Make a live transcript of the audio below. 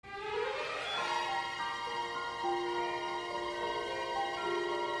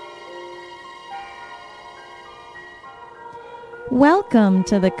Welcome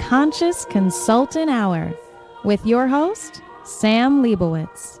to the Conscious Consultant Hour with your host, Sam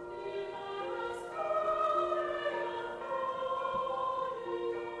Leibowitz.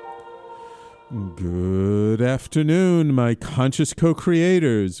 Good afternoon, my conscious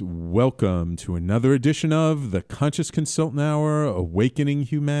co-creators. Welcome to another edition of the Conscious Consultant Hour, Awakening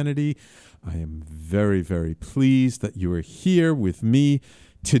Humanity. I am very, very pleased that you are here with me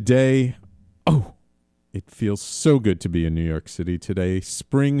today. Oh, it feels so good to be in New York City today.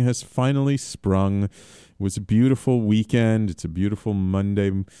 Spring has finally sprung. It was a beautiful weekend. It's a beautiful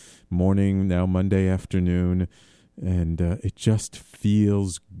Monday morning, now Monday afternoon. And it just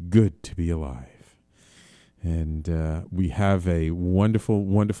feels good to be alive. And we have a wonderful,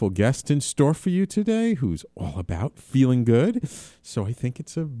 wonderful guest in store for you today who's all about feeling good. So I think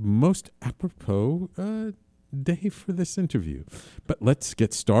it's a most apropos day for this interview. But let's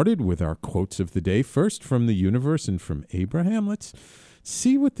get started with our quotes of the day. First, from the universe and from Abraham. Let's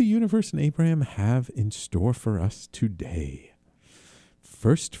see what the universe and Abraham have in store for us today.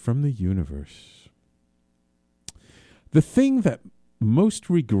 First, from the universe. The thing that most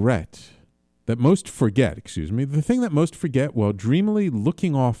forget while dreamily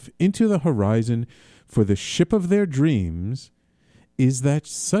looking off into the horizon for the ship of their dreams is that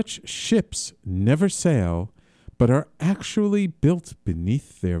such ships never sail, but are actually built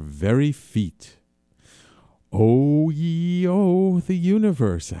beneath their very feet. Oh, ye, oh, the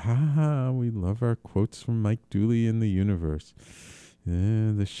universe. We love our quotes from Mike Dooley in the universe.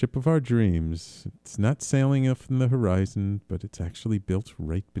 The ship of our dreams. It's not sailing up in the horizon, but it's actually built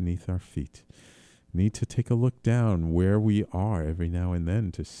right beneath our feet. Need to take a look down where we are every now and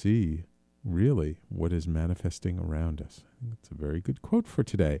then to see really what is manifesting around us. That's a very good quote for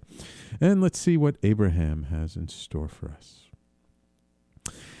today. And let's see what Abraham has in store for us.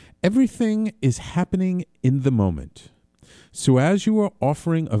 Everything is happening in the moment. So as you are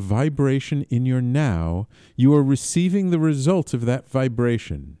offering a vibration in your now, you are receiving the result of that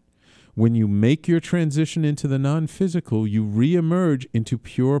vibration. When you make your transition into the non-physical, you re-emerge into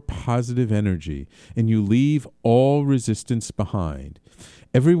pure positive energy, and you leave all resistance behind.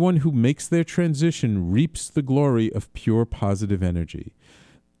 Everyone who makes their transition reaps the glory of pure positive energy.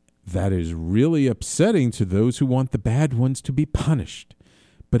 That is really upsetting to those who want the bad ones to be punished,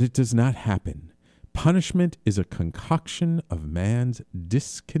 but it does not happen. Punishment is a concoction of man's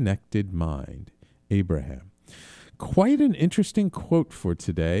disconnected mind. Abraham. Quite an interesting quote for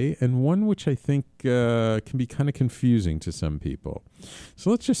today, and one which I think can be kind of confusing to some people. So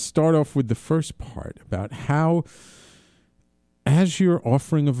let's just start off with the first part about how, as you're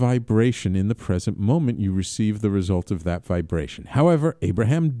offering a vibration in the present moment, you receive the result of that vibration. However,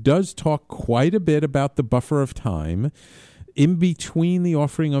 Abraham does talk quite a bit about the buffer of time in between the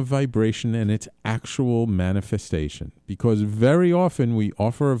offering of vibration and its actual manifestation. Because very often we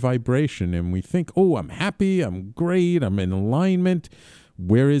offer a vibration and we think, oh, I'm happy, I'm great, I'm in alignment.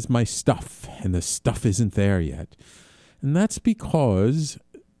 Where is my stuff? And the stuff isn't there yet. And that's because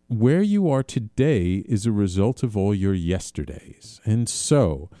where you are today is a result of all your yesterdays. And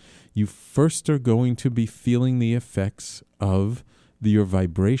so you first are going to be feeling the effects of your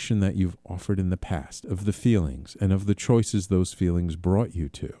vibration that you've offered in the past, of the feelings and of the choices those feelings brought you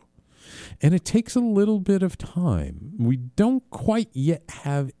to. And it takes a little bit of time. We don't quite yet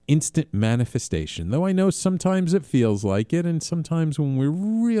have instant manifestation, though I know sometimes it feels like it, and sometimes when we're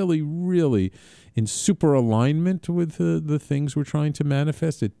really, really in super alignment with the things we're trying to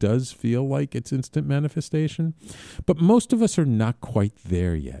manifest, it does feel like it's instant manifestation. But most of us are not quite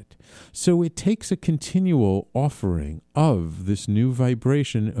there yet. So it takes a continual offering of this new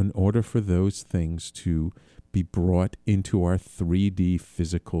vibration in order for those things to be brought into our 3D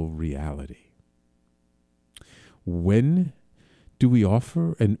physical reality. When do we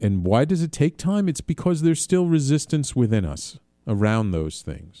offer, and why does it take time? It's because there's still resistance within us around those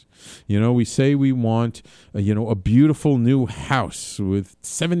things. You know, we say we want, a beautiful new house with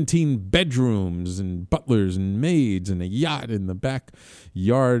 17 bedrooms and butlers and maids and a yacht in the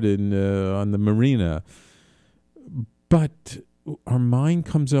backyard and on the marina. But our mind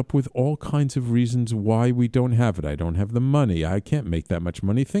comes up with all kinds of reasons why we don't have it. I don't have the money. I can't make that much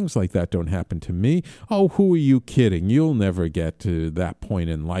money. Things like that don't happen to me. Oh, who are you kidding? You'll never get to that point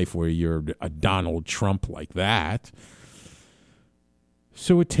in life where you're a Donald Trump like that.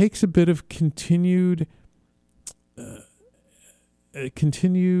 So it takes a bit of continued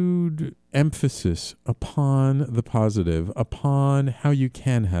emphasis upon the positive, upon how you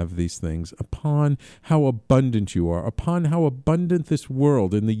can have these things, upon how abundant you are, upon how abundant this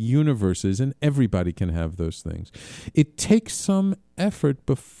world and the universe is, and everybody can have those things. It takes some effort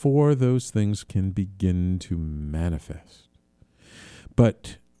before those things can begin to manifest.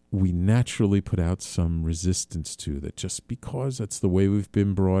 but we naturally put out some resistance to that, just because that's the way we've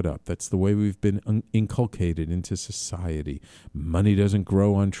been brought up. That's the way we've been inculcated into society. Money doesn't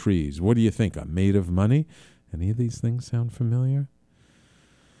grow on trees. What do you think? I'm made of money? Any of these things sound familiar?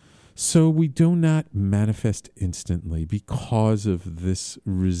 So we do not manifest instantly because of this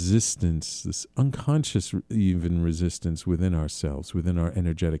resistance, this unconscious even resistance within ourselves, within our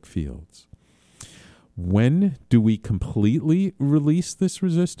energetic fields. When do we completely release this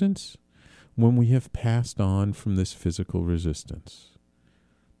resistance? When we have passed on from this physical resistance.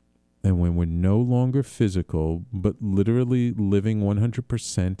 And when we're no longer physical, but literally living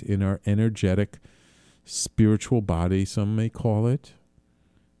 100% in our energetic, spiritual body, some may call it,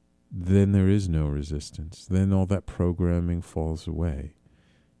 then there is no resistance. Then all that programming falls away.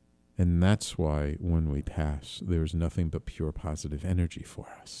 And that's why when we pass, there's nothing but pure positive energy for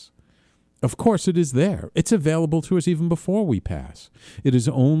us. Of course, it is there. It's available to us even before we pass. It is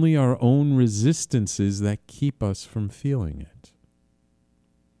only our own resistances that keep us from feeling it.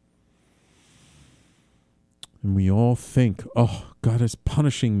 And we all think, oh, God is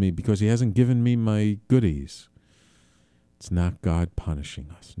punishing me because he hasn't given me my goodies. It's not God punishing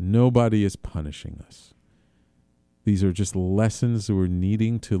us. Nobody is punishing us. These are just lessons that we're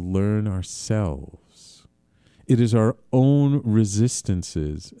needing to learn ourselves. It is our own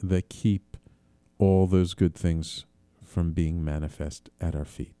resistances that keep all those good things from being manifest at our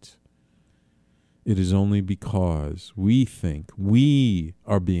feet. It is only because we think we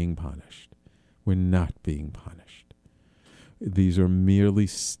are being punished. We're not being punished. These are merely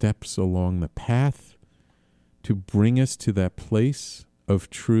steps along the path to bring us to that place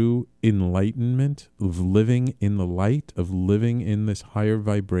of true enlightenment, of living in the light, of living in this higher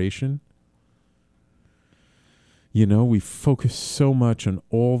vibration. You know, we focus so much on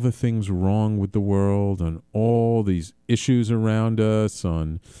all the things wrong with the world, on all these issues around us,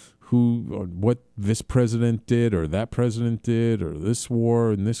 on what this president did or that president did, or this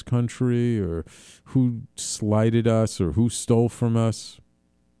war in this country, or who slighted us or who stole from us,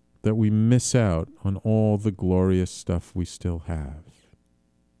 that we miss out on all the glorious stuff we still have.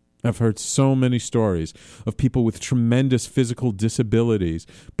 I've heard so many stories of people with tremendous physical disabilities,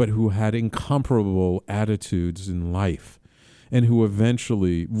 but who had incomparable attitudes in life, and who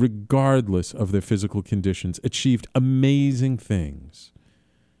eventually, regardless of their physical conditions, achieved amazing things.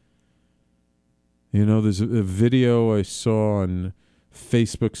 You know, there's a video I saw on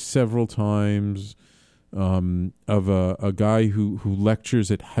Facebook several times of a guy who lectures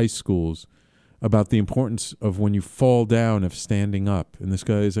at high schools about the importance of when you fall down of standing up. And this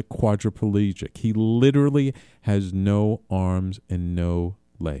guy is a quadriplegic. He literally has no arms and no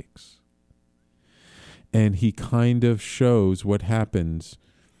legs. And he kind of shows what happens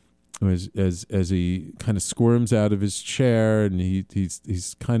as he kind of squirms out of his chair, and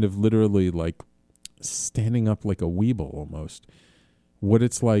he's kind of literally like standing up like a weeble almost. What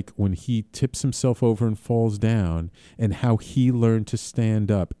it's like when he tips himself over and falls down, and how he learned to stand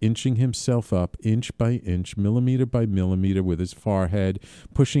up, inching himself up inch by inch, millimeter by millimeter with his forehead,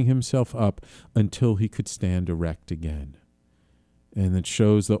 pushing himself up until he could stand erect again. And it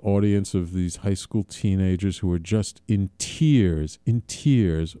shows the audience of these high school teenagers who are just in tears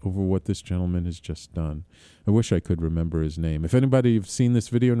over what this gentleman has just done. I wish I could remember his name. If anybody have seen this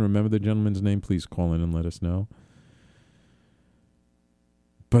video and remember the gentleman's name, please call in and let us know.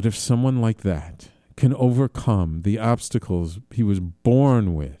 But if someone like that can overcome the obstacles he was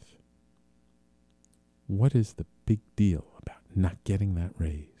born with, what is the big deal about not getting that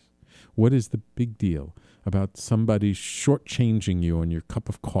raise? What is the big deal about somebody shortchanging you on your cup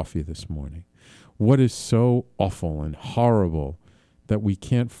of coffee this morning? What is so awful and horrible that we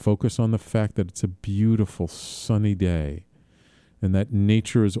can't focus on the fact that it's a beautiful sunny day and that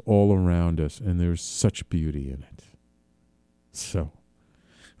nature is all around us and there's such beauty in it? So,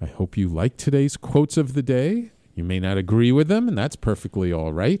 I hope you like today's quotes of the day. You may not agree with them, and that's perfectly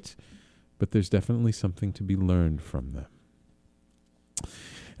all right, but there's definitely something to be learned from them.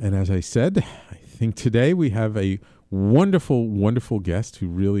 And as I said, I think today we have a wonderful, wonderful guest who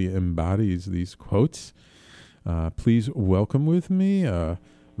really embodies these quotes. Please welcome with me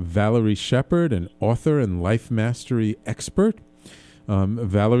Valerie Sheppard, an author and life mastery expert.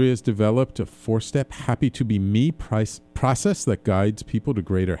 Valerie has developed a 4-step Happy to Be Me process that guides people to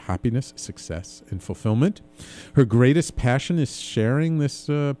greater happiness, success, and fulfillment. Her greatest passion is sharing this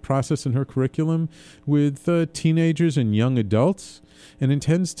process in her curriculum with teenagers and young adults, and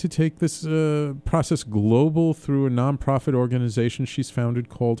intends to take this process global through a nonprofit organization she's founded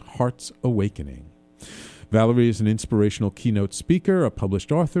called Heart's Awakening. Valerie is an inspirational keynote speaker, a published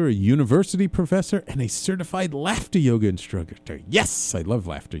author, a university professor, and a certified laughter yoga instructor. Yes, I love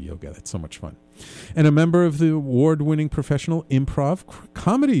laughter yoga. That's so much fun. And a member of the award-winning professional improv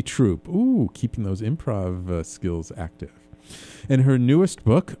comedy troupe. Ooh, keeping those improv skills active. And her newest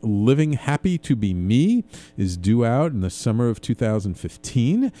book, Living Happy to Be Me, is due out in the summer of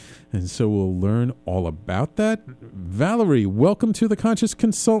 2015. And so we'll learn all about that. Valerie, welcome to the Conscious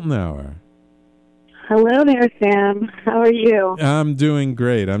Consultant Hour. Hello there, Sam. How are you? I'm doing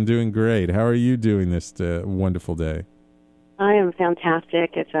great. How are you doing this wonderful day? I am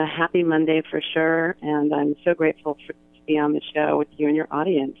fantastic. It's a happy Monday for sure, and I'm so grateful to be on the show with you and your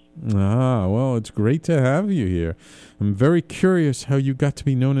audience. Well, it's great to have you here. I'm very curious how you got to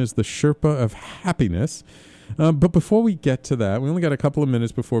be known as the Sherpa of Happiness. But before we get to that, we only got a couple of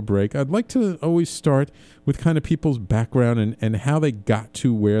minutes before break. I'd like to always start with kind of people's background and how they got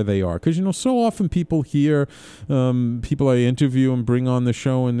to where they are. Because, so often people hear people I interview and bring on the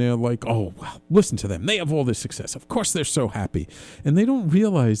show, and they're like, oh, well, listen to them. They have all this success. Of course they're so happy. And they don't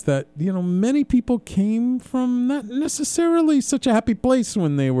realize that, many people came from not necessarily such a happy place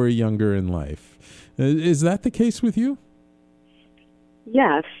when they were younger in life. Is that the case with you?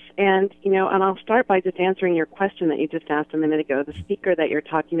 Yes. And, and I'll start by just answering your question that you just asked a minute ago. The speaker that you're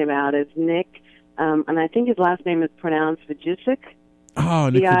talking about is Nick, and I think his last name is pronounced Vujicic. Oh,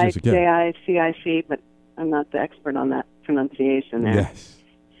 Nick Vujicic, yeah. Vujicic, but I'm not the expert on that pronunciation there. Yes.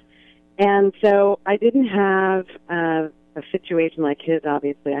 And so I didn't have a situation like his,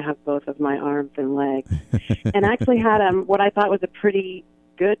 obviously. I have both of my arms and legs. And actually had what I thought was a pretty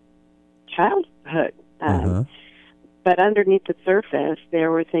good childhood. But underneath the surface, there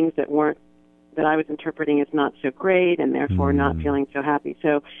were things that I was interpreting as not so great and therefore not feeling so happy.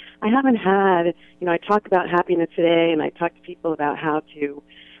 So I haven't had, I talk about happiness today, and I talk to people about how to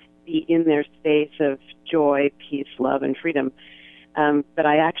be in their space of joy, peace, love, and freedom. But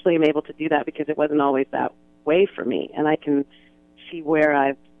I actually am able to do that because it wasn't always that way for me, and I can see where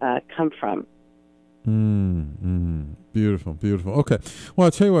I've come from. Beautiful, beautiful. Okay. Well,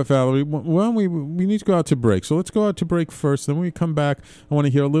 I'll tell you what, Valerie, we need to go out to break. So let's go out to break first. Then when we come back, I want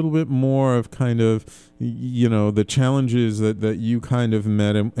to hear a little bit more of kind of, the challenges that you kind of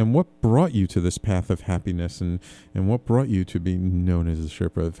met and what brought you to this path of happiness and what brought you to be known as the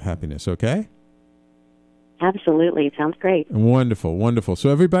Sherpa of Happiness. Okay? Absolutely. Sounds great. Wonderful, wonderful. So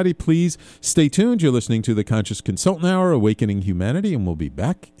everybody, please stay tuned. You're listening to the Conscious Consultant Hour, Awakening Humanity, and we'll be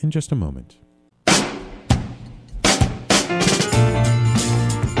back in just a moment.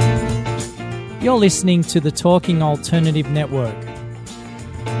 You're listening to the Talking Alternative Network.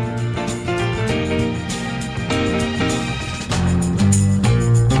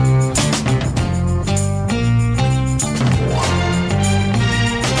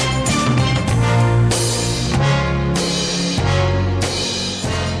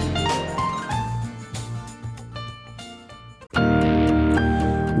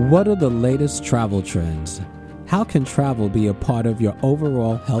 What are the latest travel trends? How can travel be a part of your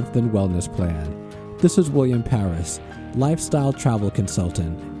overall health and wellness plan? This is William Paris, lifestyle travel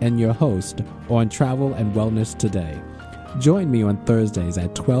consultant, and your host on Travel and Wellness Today. Join me on Thursdays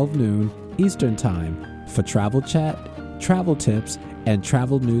at 12 noon Eastern Time for travel chat, travel tips, and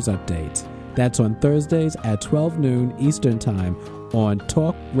travel news updates. That's on Thursdays at 12 noon Eastern Time on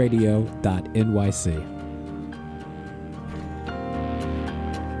talkradio.nyc.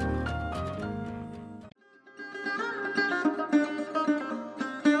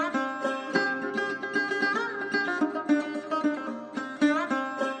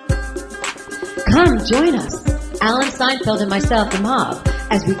 Come join us, Alan Seinfeld and myself, the Mob,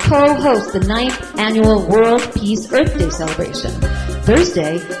 as we co-host the 9th Annual World Peace Earth Day celebration,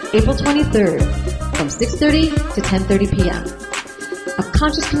 Thursday, April 23rd, from 6:30 to 10:30 p.m. A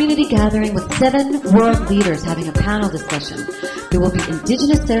conscious community gathering with 7 world leaders having a panel discussion. There will be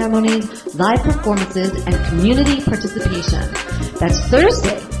indigenous ceremonies, live performances, and community participation. That's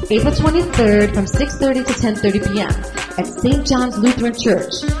Thursday, April 23rd, from 6:30 to 10:30 p.m. at St. John's Lutheran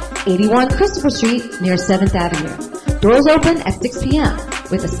Church, 81 Christopher Street near 7th Avenue. Doors open at 6 p.m.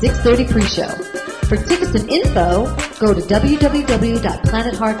 with a 6:30 pre-show. For tickets and info, go to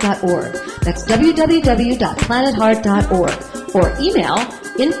www.planetheart.org. That's www.planetheart.org or email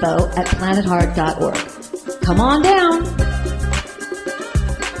info@planetheart.org. Come on down.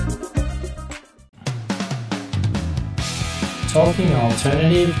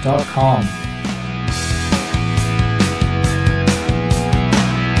 TalkingAlternative.com.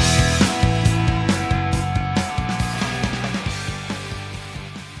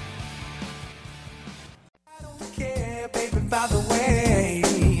 Care, baby, by the way,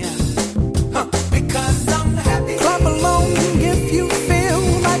 because I'm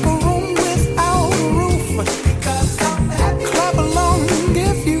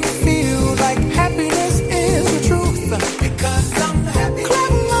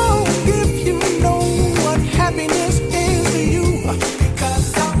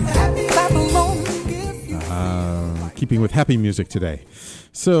keeping with happy music today.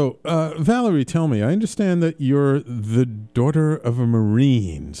 So, Valerie, tell me, I understand that you're the daughter of a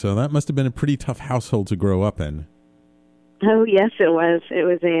Marine, so that must have been a pretty tough household to grow up in. Oh, yes, it was. It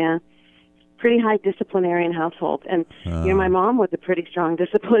was a pretty high disciplinarian household. And, my mom was a pretty strong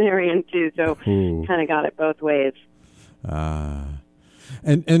disciplinarian, too, so kind of got it both ways.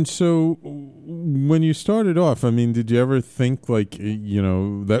 And so when you started off, I mean, did you ever think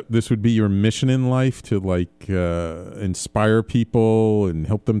that this would be your mission in life to inspire people and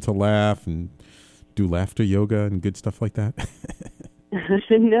help them to laugh and do laughter yoga and good stuff like that?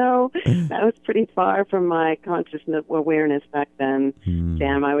 No, that was pretty far from my consciousness awareness back then,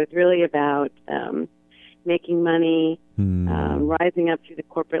 Sam. I was really about making money, rising up through the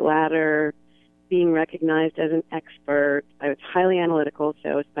corporate ladder, being recognized as an expert. I was highly analytical,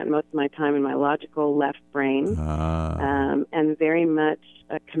 so I spent most of my time in my logical left brain, and very much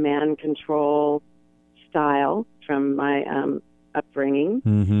a command control style from my upbringing,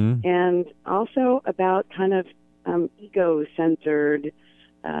 and also about kind of ego-centered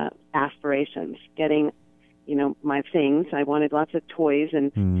aspirations, getting, my things. I wanted lots of toys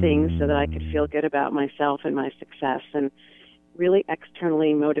and things so that I could feel good about myself and my success, and really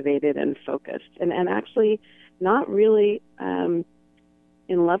externally motivated and focused, and actually not really in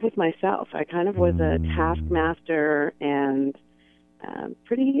love with myself. I kind of was a taskmaster and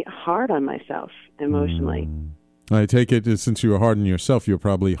pretty hard on myself emotionally. I take it, since you were hard on yourself, you're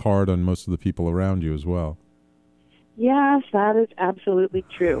probably hard on most of the people around you as well. Yes, that is absolutely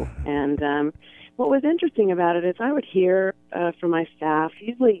true. And what was interesting about it is I would hear from my staff,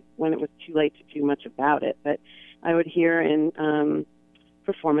 usually when it was too late to do much about it, but I would hear in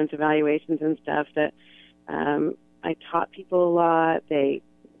performance evaluations and stuff that I taught people a lot. They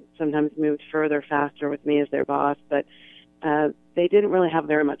sometimes moved further, faster with me as their boss, but they didn't really have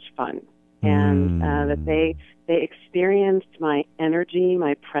very much fun. And that they experienced my energy,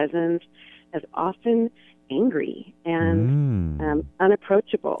 my presence, as often angry and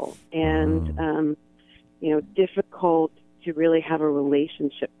unapproachable and difficult to really have a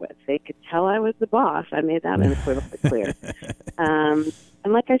relationship with. They could tell I was the boss. I made that unequivocally clear. And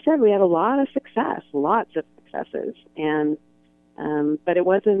like I said, we had a lot of success, lots of successes, and but it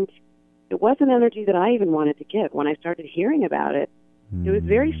wasn't energy that I even wanted to give. When I started hearing about it, it was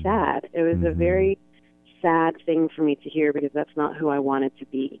very sad. It was a very sad thing for me to hear, because that's not who I wanted to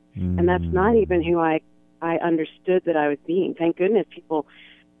be, and that's not even who I understood that I was being. Thank goodness people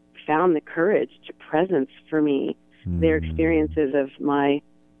found the courage to presence for me their experiences of my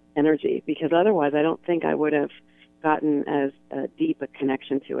energy, because otherwise I don't think I would have gotten as deep a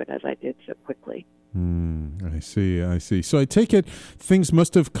connection to it as I did so quickly. I see. So I take it things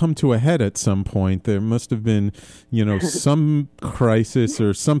must have come to a head at some point. There must have been, some crisis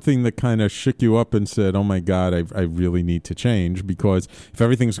or something that kind of shook you up and said, oh my God, I really need to change, because if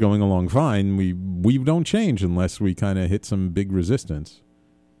everything's going along fine, we don't change unless we kind of hit some big resistance.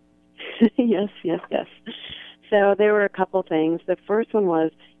 Yes. So there were a couple things. The first one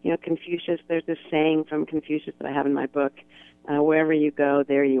was, Confucius. There's this saying from Confucius that I have in my book, wherever you go,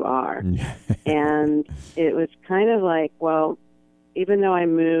 there you are. And it was kind of like, well, even though I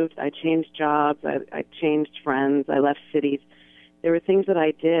moved, I changed jobs, I changed friends, I left cities, there were things that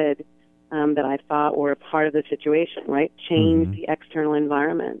I did that I thought were a part of the situation, right? Change the external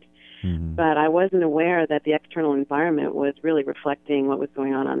environment. But I wasn't aware that the external environment was really reflecting what was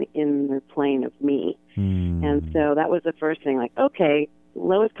going on the inner plane of me. And so that was the first thing, like, okay,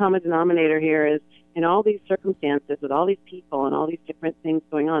 lowest common denominator here is, in all these circumstances, with all these people and all these different things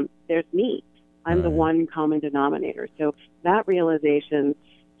going on, there's me. I'm the one common denominator. So that realization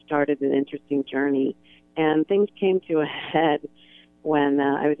started an interesting journey. And things came to a head when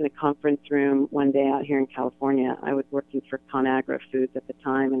I was in a conference room one day out here in California. I was working for ConAgra Foods at the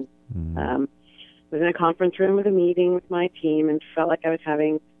time, and was in a conference room with a meeting with my team and felt like I was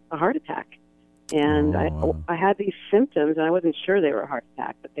having a heart attack. And I had these symptoms, and I wasn't sure they were a heart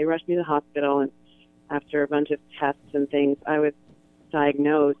attack, but they rushed me to the hospital, and after a bunch of tests and things, I was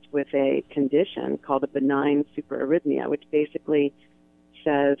diagnosed with a condition called a benign superarrhythmia, which basically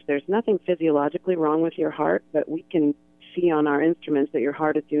says there's nothing physiologically wrong with your heart, but we can see on our instruments that your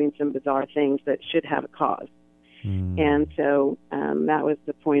heart is doing some bizarre things that should have a cause. And so that was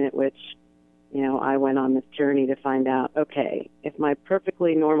the point at which, I went on this journey to find out, okay, if my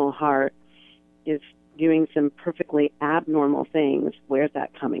perfectly normal heart is doing some perfectly abnormal things, where's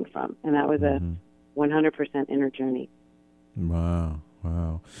that coming from? And that was a 100% inner journey. Wow.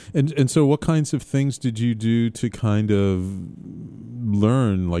 And so what kinds of things did you do to kind of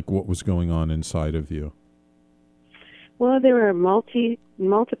learn, like, what was going on inside of you? Well, there were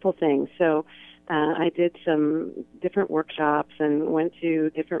multiple things. So I did some different workshops and went to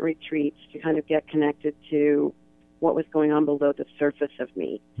different retreats to kind of get connected to what was going on below the surface of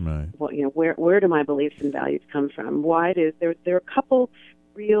me. Right. Well, where do my beliefs and values come from? Why do there are a couple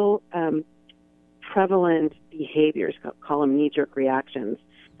real prevalent behaviors, call them knee-jerk reactions,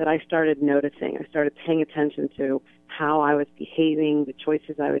 that I started noticing. I started paying attention to how I was behaving, the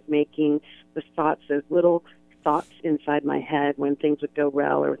choices I was making, the thoughts, those little thoughts inside my head when things would go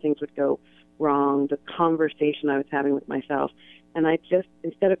well or things would go wrong, the conversation I was having with myself. And I just,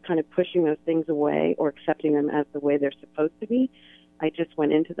 instead of kind of pushing those things away or accepting them as the way they're supposed to be, I just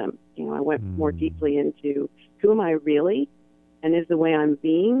went into them. I went more deeply into who am I really, and is the way I'm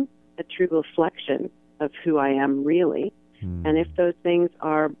being a true reflection of who I am really. And if those things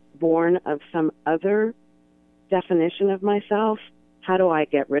are born of some other definition of myself, how do I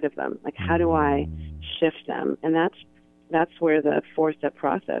get rid of them? Like, how do I shift them? And that's where the 4-step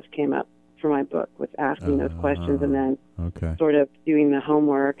process came up for my book, was asking those questions and then sort of doing the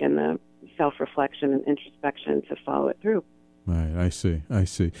homework and the self-reflection and introspection to follow it through. Right, I see.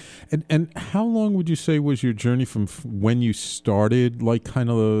 And how long would you say was your journey from when you started, like,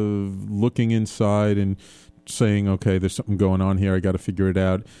 kind of looking inside and saying, okay, there's something going on here, I got to figure it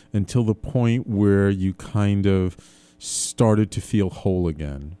out, until the point where you kind of started to feel whole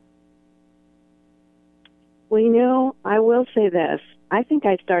again? Well, I will say this. I think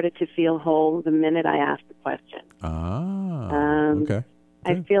I started to feel whole the minute I asked the question. Okay.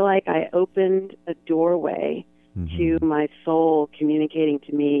 I feel like I opened a doorway to my soul communicating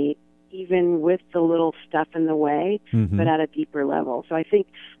to me, even with the little stuff in the way, but at a deeper level. So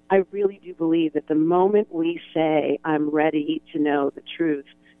I really do believe that the moment we say, I'm ready to know the truth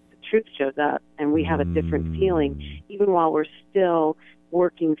shows up and we have a different feeling, even while we're still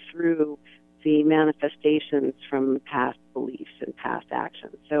working through the manifestations from past beliefs and past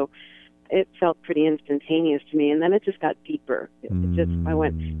actions. So it felt pretty instantaneous to me, and then it just got deeper.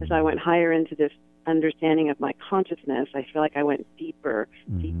 As I went higher into this understanding of my consciousness, I feel like I went deeper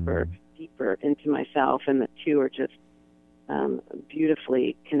into myself, and the two are just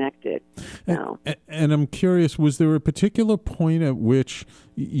beautifully connected now. And I'm curious, was there a particular point at which,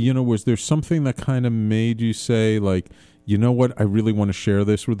 was there something that kind of made you say, like, you know what, I really want to share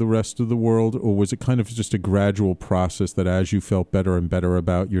this with the rest of the world? Or was it kind of just a gradual process that as you felt better and better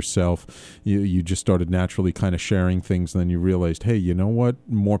about yourself, you just started naturally kind of sharing things, and then you realized, hey, you know what,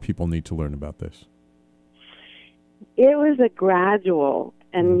 more people need to learn about this? It was a gradual,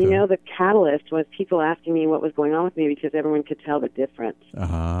 and the catalyst was people asking me what was going on with me, because everyone could tell the difference.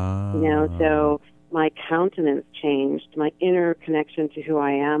 So my countenance changed, my inner connection to who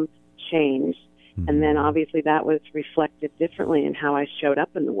I am changed. And then obviously that was reflected differently in how I showed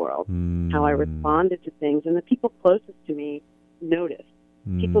up in the world, how I responded to things. And the people closest to me noticed.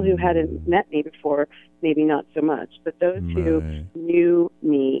 People who hadn't met me before, maybe not so much. But those who knew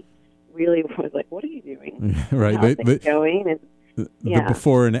me really was like, what are you doing? Right. How's it going? And the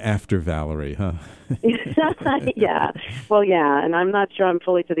before and after Valerie, huh? Yeah. Well, yeah, and I'm not sure I'm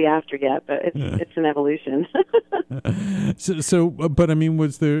fully to the after yet, but it's an evolution. But I mean,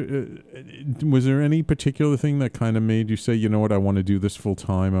 was there any particular thing that kind of made you say, you know what, I want to do this full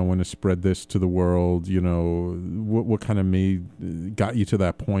time, I want to spread this to the world? What kind of got you to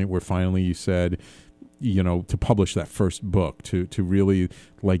that point where finally you said, to publish that first book, to really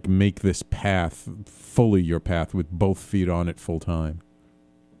like make this path fully your path with both feet on it full time?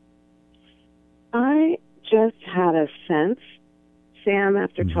 I just had a sense, Sam,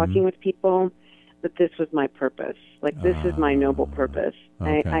 after talking with people, that this was my purpose. Like, this is my noble purpose.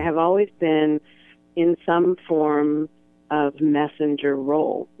 Okay. I have always been in some form of messenger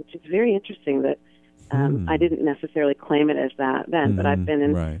role, which is very interesting that I didn't necessarily claim it as that then, but I've been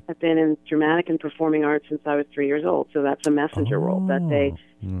in dramatic and performing arts since I was 3 years old. So that's a messenger role. That's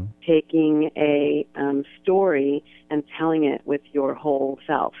taking a story and telling it with your whole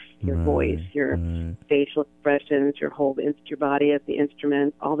self, your voice, your facial expressions, your body as the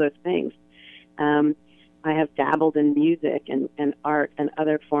instrument, all those things. I have dabbled in music and art and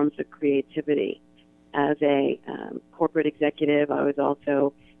other forms of creativity. As a corporate executive, I was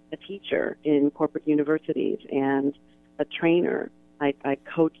also a teacher in corporate universities and a trainer. I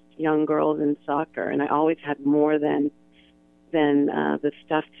coached young girls in soccer, and I always had more than the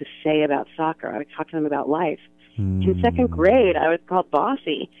stuff to say about soccer. I would talk to them about life. In second grade, I was called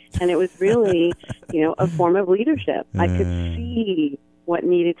bossy, and it was really, a form of leadership. I could see what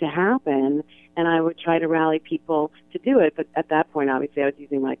needed to happen, and I would try to rally people to do it. But at that point, obviously, I was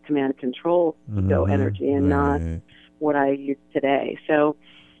using my command and control ego energy and not what I use today. So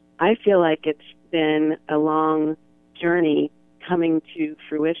I feel like it's been a long journey coming to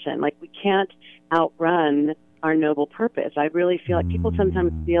fruition. Like, we can't outrun our noble purpose. I really feel like people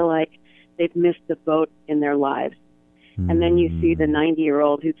sometimes feel like they've missed the boat in their lives. And then you see the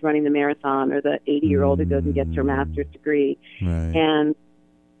 90-year-old who's running the marathon, or the 80-year-old who goes and gets her master's degree. Right.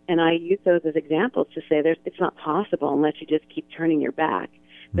 And I use those as examples to say it's not possible unless you just keep turning your back.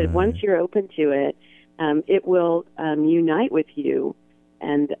 But once you're open to it, it will unite with you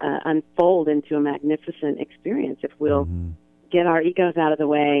and unfold into a magnificent experience if we'll get our egos out of the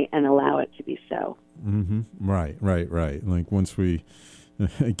way and allow it to be so. Mm-hmm. Right. Like, once we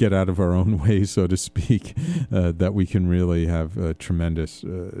get out of our own way, so to speak, that we can really have tremendous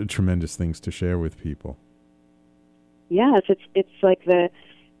things to share with people. Yes, it's like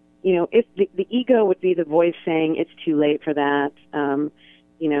if the ego would be the voice saying it's too late for that.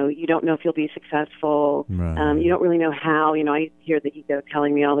 You don't know if you'll be successful. Right. You don't really know how. I hear the ego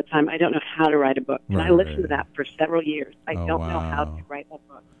telling me all the time, I don't know how to write a book. And I listened to that for several years. I don't know how to write a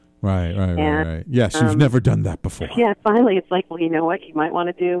book. Right. Yes, you've never done that before. Yeah, finally it's like, well, you know what you might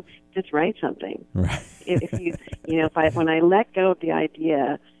want to do? Just write something. Right. When I let go of the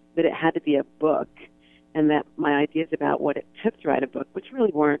idea that it had to be a book, and that my ideas about what it took to write a book, which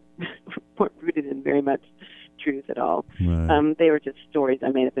really weren't rooted in very much truth at all. Right. They were just stories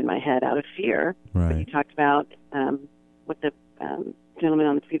I made up in my head out of fear. Right. But you talked about what the gentleman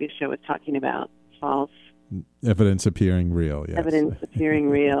on the previous show was talking about, false evidence appearing real. Yes. Evidence appearing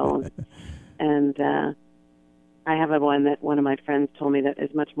real. And I have one that one of my friends told me that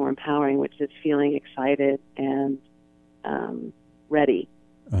is much more empowering, which is feeling excited and ready.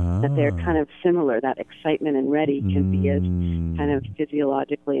 That they're kind of similar. That excitement and ready can be as kind of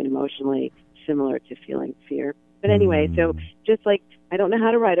physiologically and emotionally similar to feeling fear. But anyway, so just like, I don't know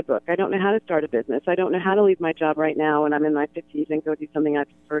how to write a book. I don't know how to start a business. I don't know how to leave my job right now when I'm in my 50s and go do something I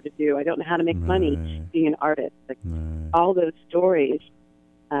prefer to do. I don't know how to make money being an artist. Like, all those stories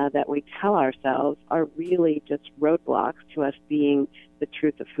that we tell ourselves are really just roadblocks to us being the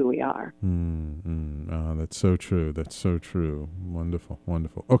truth of who we are. Oh, that's so true. That's so true. Wonderful.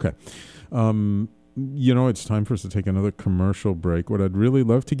 Okay. It's time for us to take another commercial break. What I'd really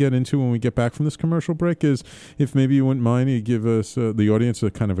love to get into when we get back from this commercial break is, if maybe you wouldn't mind, you give us, the audience, a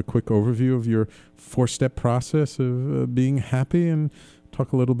kind of a quick overview of your 4-step process of being happy, and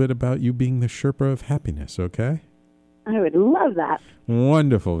talk a little bit about you being the Sherpa of happiness, okay? I would love that.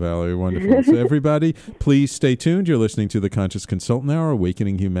 Wonderful, Valerie, wonderful. So everybody, please stay tuned. You're listening to the Conscious Consultant Hour,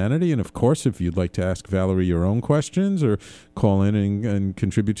 Awakening Humanity. And of course, if you'd like to ask Valerie your own questions or call in and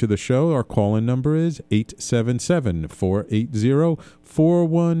contribute to the show, our call-in number is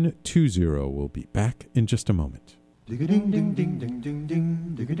 877-480-4120. We'll be back in just a moment.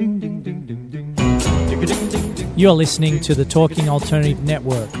 You're listening to the Talking Alternative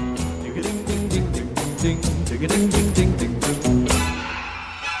Network.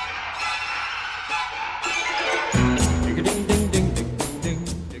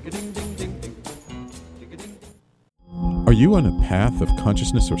 Are you on a path of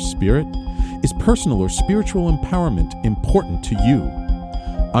consciousness or spirit? Is personal or spiritual empowerment important to you?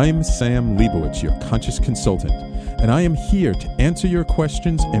 I'm Sam Leibowitz, your conscious consultant, and I am here to answer your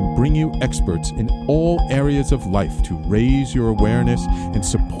questions and bring you experts in all areas of life to raise your awareness and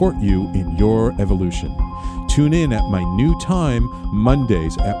support you in your evolution. Tune in at my new time,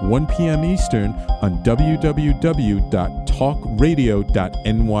 Mondays at 1 p.m. Eastern on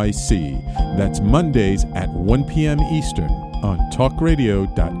www.talkradio.nyc. That's Mondays at 1 p.m. Eastern on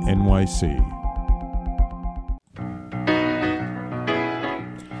talkradio.nyc.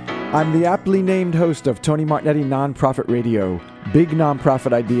 I'm the aptly named host of Tony Martignetti Nonprofit Radio. Big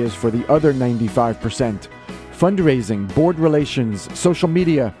nonprofit ideas for the other 95%. Fundraising, board relations, social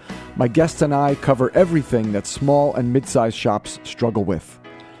media. My guests and I cover everything that small and mid-sized shops struggle with.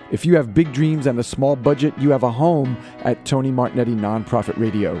 If you have big dreams and a small budget, you have a home at Tony Martignetti Nonprofit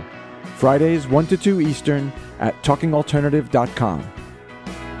Radio. Fridays 1 to 2 Eastern at talkingalternative.com.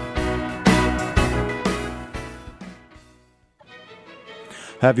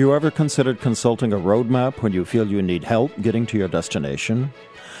 Have you ever considered consulting a roadmap when you feel you need help getting to your destination?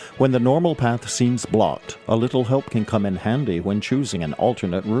 When the normal path seems blocked, a little help can come in handy when choosing an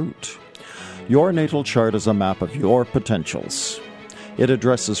alternate route. Your natal chart is a map of your potentials. It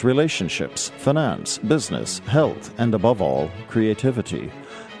addresses relationships, finance, business, health, and above all, creativity.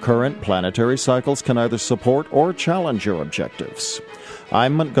 Current planetary cycles can either support or challenge your objectives.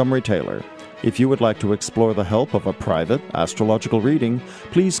 I'm Montgomery Taylor. If you would like to explore the help of a private astrological reading,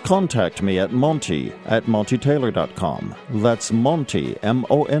 please contact me at monty@montytaylor.com. That's Monty,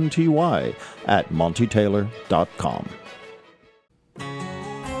 M-O-N-T-Y, @montytaylor.com.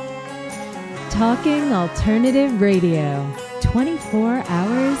 Talking Alternative Radio, 24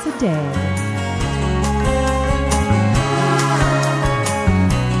 hours a day.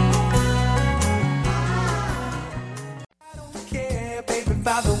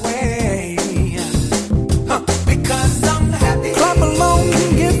 By the way, because I'm happy. Clap along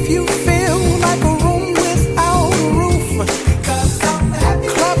if you feel like a room without a roof. Because I'm happy.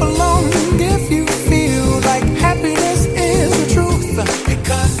 Clap along if you feel like happiness is the truth.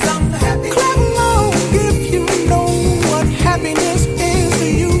 Because I'm happy. Clap along if you know what happiness is to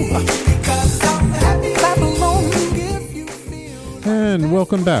you. Because I'm happy. Clap along if you feel. And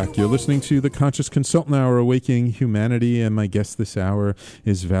welcome back. You're listening to the Conscious Consultant Hour, Awakening Humanity, and my guest this hour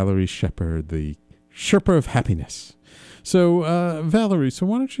is Valerie Sheppard, the Sherpa of Happiness. So, Valerie, so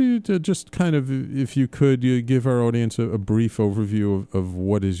why don't you just kind of, if you could, give our audience a brief overview of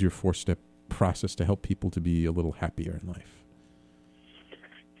what is your four-step process to help people to be a little happier in life?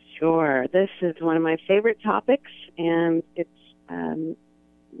 Sure. This is one of my favorite topics, and it's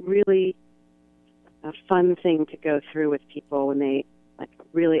really a fun thing to go through with people when they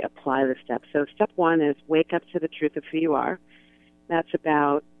really apply the steps. So step one is wake up to the truth of who you are. That's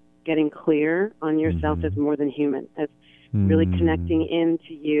about getting clear on yourself as more than human, as really connecting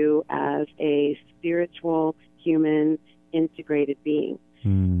into you as a spiritual, human, integrated being.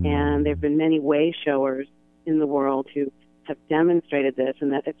 And there have been many way showers in the world who have demonstrated this,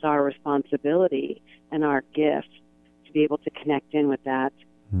 and that it's our responsibility and our gift to be able to connect in with that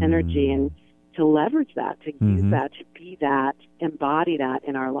energy and to leverage that, to use that, to be that, embody that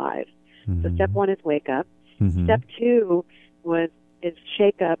in our lives. So step one is wake up. Step two is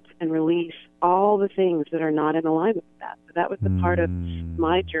shake up and release all the things that are not in alignment with that. So that was the part of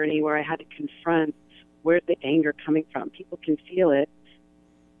my journey where I had to confront, where's the anger coming from? People can feel it.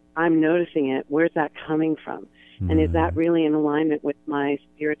 I'm noticing it. Where's that coming from? And is that really in alignment with my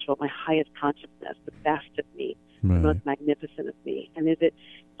spiritual, my highest consciousness, the best of me, the most magnificent of me? And is it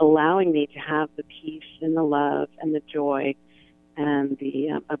allowing me to have the peace and the love and the joy and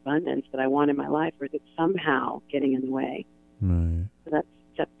the abundance that I want in my life, or is it somehow getting in the way? So that's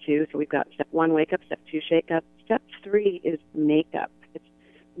step two. So we've got step one, wake up. Step two, shake up. Step three is make up. It's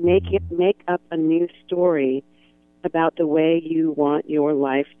make up a new story about the way you want your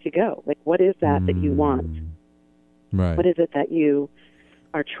life to go. Like, what is that that you want? What is it that you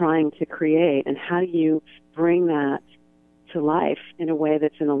are trying to create, and how do you bring that to life in a way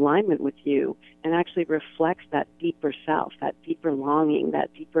that's in alignment with you and actually reflects that deeper self, that deeper longing,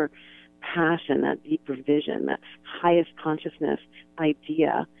 that deeper passion, that deeper vision, that highest consciousness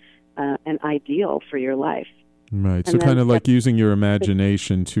idea and ideal for your life. Right. So kind of like using your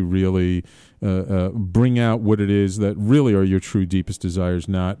imagination to really bring out what it is that really are your true deepest desires,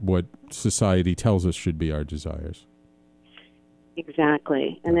 not what society tells us should be our desires.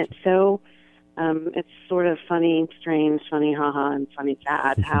 Exactly. And it's so, it's sort of funny, strange, funny, haha, and funny,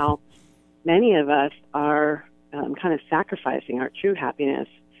 sad, how many of us are kind of sacrificing our true happiness,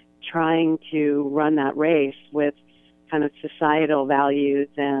 trying to run that race with kind of societal values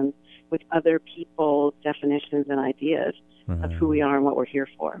and with other people's definitions and ideas of who we are and what we're here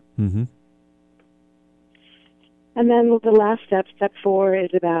for. And then the last step, step four, is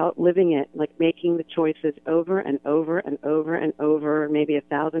about living it, like making the choices over and over and over and over, maybe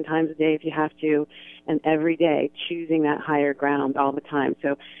 1,000 times a day if you have to, and every day choosing that higher ground all the time.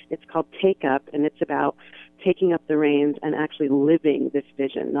 So it's called Take Up, and it's about taking up the reins and actually living this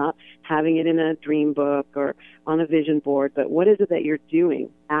vision, not having it in a dream book or on a vision board, but what is it that you're doing,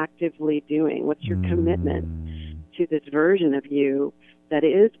 actively doing? What's your commitment to this version of you that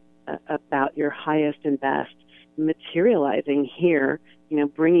is about your highest and best, materializing here,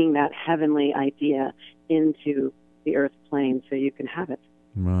 bringing that heavenly idea into the earth plane so you can have it.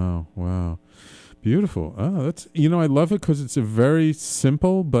 Wow. Beautiful. Oh, that's, I love it because it's a very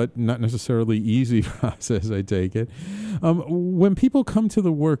simple but not necessarily easy process, I take it. When people come to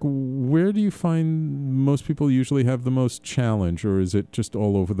the work, where do you find most people usually have the most challenge, or is it just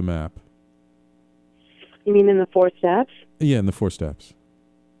all over the map? You mean in the 4 steps? Yeah, in the 4 steps.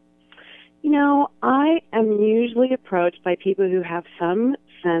 I am usually approached by people who have some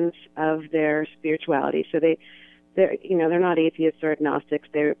sense of their spirituality. So they're not atheists or agnostics.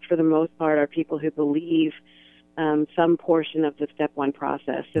 They, for the most part, are people who believe some portion of the step one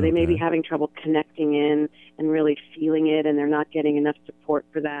process. So they may be having trouble connecting in and really feeling it, and they're not getting enough support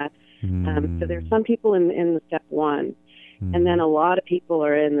for that. So there's some people in the step one, and then a lot of people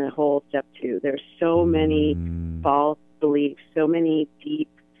are in the whole step two. There's so many false beliefs, so many deep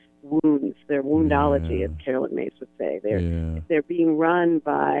wounds. They're woundology, as Carolyn Mace would say. They're being run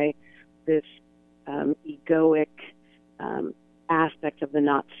by this egoic aspect of the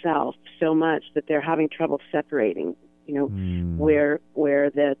not self so much that they're having trouble separating, where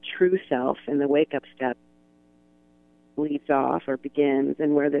the true self in the wake-up step leads off or begins,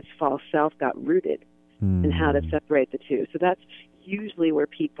 and where this false self got rooted, and how to separate the two. So that's usually where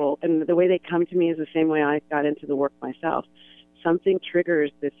people, and the way they come to me is the same way I got into the work myself. Something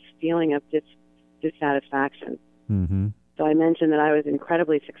triggers this feeling of dissatisfaction. So I mentioned that I was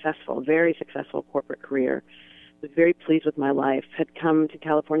incredibly successful, very successful corporate career, was very pleased with my life, had come to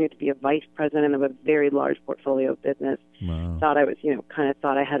California to be a vice president of a very large portfolio of business. Wow. Thought I was, kind of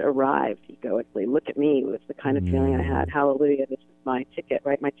thought I had arrived egoically. Look at me, was the kind of feeling I had. Hallelujah, this is my ticket,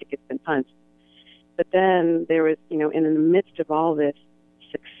 right? My ticket's been punched. But then there was, in the midst of all this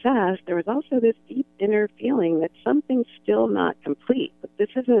success, there was also this deep inner feeling that something's still not complete. But this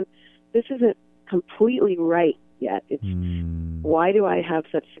isn't completely right yet. It's why do I have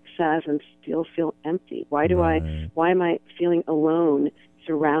such success and still feel empty? Why am I feeling alone,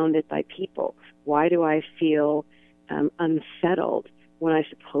 surrounded by people? Why do I feel unsettled when I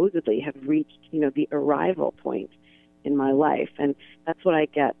supposedly have reached, the arrival point in my life? And that's what I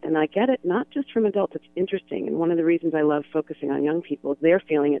get. And I get it not just from adults. It's interesting. And one of the reasons I love focusing on young people is they're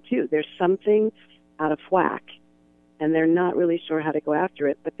feeling it too. There's something out of whack, and they're not really sure how to go after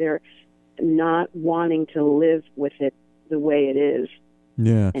it, but they're not wanting to live with it the way it is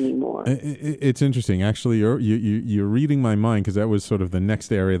anymore. It's interesting. Actually, you're reading my mind, because that was sort of the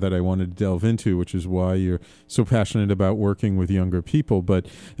next area that I wanted to delve into, which is why you're so passionate about working with younger people. But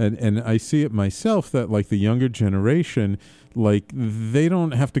and I see it myself that, like, the younger generation, like, they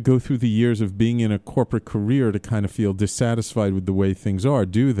don't have to go through the years of being in a corporate career to kind of feel dissatisfied with the way things are,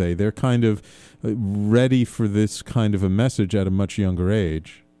 do they? They're kind of ready for this kind of a message at a much younger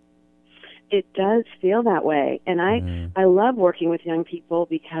age. It does feel that way. And I love working with young people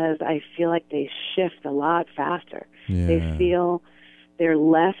because I feel like they shift a lot faster. Yeah. They feel they're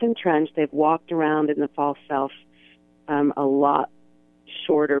less entrenched. They've walked around in the false self a lot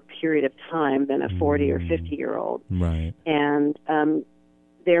shorter period of time than a 40 or 50-year-old. Right. And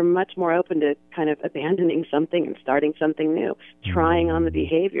they're much more open to kind of abandoning something and starting something new, trying on the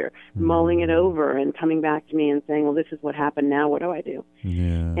behavior, mulling it over, and coming back to me and saying, well, this is what happened, now what do I do?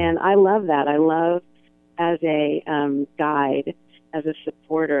 Yeah. And I love that. I love, as a guide, as a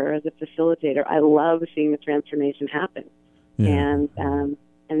supporter, as a facilitator, I love seeing the transformation happen. Yeah. And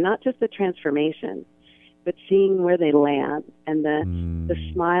not just the transformation, but seeing where they land, and the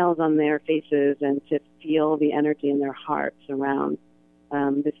smiles on their faces, and to feel the energy in their hearts around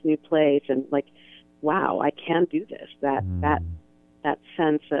this new place, and like, wow, I can do this. That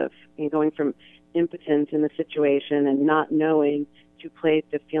sense of going from impotence in the situation and not knowing to a place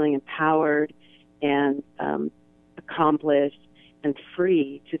of feeling empowered and accomplished and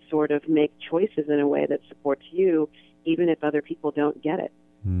free to sort of make choices in a way that supports you, even if other people don't get it.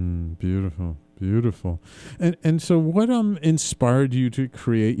 Beautiful, beautiful. And so, what inspired you to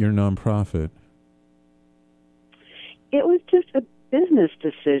create your nonprofit? It was just a business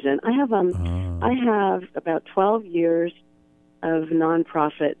decision. I have about 12 years of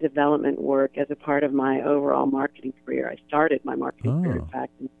nonprofit development work as a part of my overall marketing career. I started my marketing career, in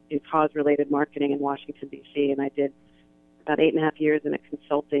fact, in cause-related marketing in Washington, D.C., and I did about 8.5 years in a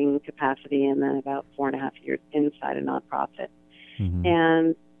consulting capacity, and then about 4.5 years inside a nonprofit.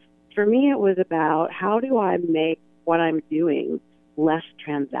 And for me, it was about, how do I make what I'm doing less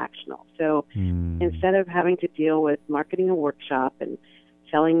transactional? So instead of having to deal with marketing a workshop and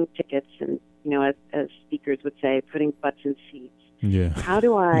selling tickets and, as speakers would say, putting butts in seats, how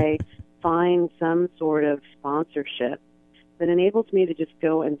do I find some sort of sponsorship that enables me to just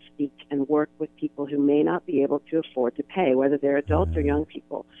go and speak and work with people who may not be able to afford to pay, whether they're adults or young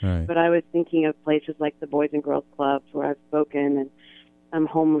people. But I was thinking of places like the Boys and Girls Clubs where I've spoken, and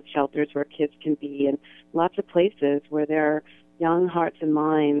homeless shelters where kids can be, and lots of places where there are young hearts and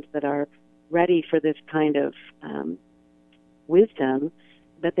minds that are ready for this kind of wisdom,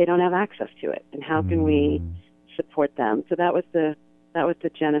 but they don't have access to it. And how can we support them? So that was the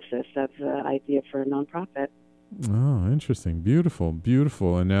genesis of the idea for a nonprofit. Oh, interesting. Beautiful,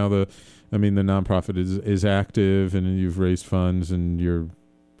 beautiful. And now the nonprofit is active, and you've raised funds, and you're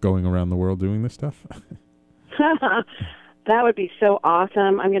going around the world doing this stuff? That would be so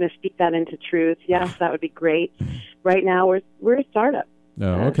awesome. I'm going to speak that into truth. Yes, that would be great. Right now, we're a startup. Oh,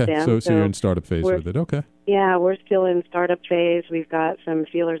 okay. Sam, so you're in startup phase with it. Okay. Yeah, we're still in startup phase. We've got some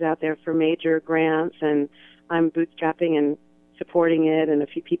feelers out there for major grants, and I'm bootstrapping and supporting it, and a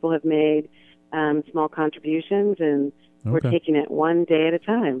few people have made small contributions, and we're taking it one day at a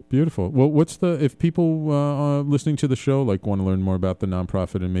time. Beautiful. Well, if people listening to the show want to learn more about the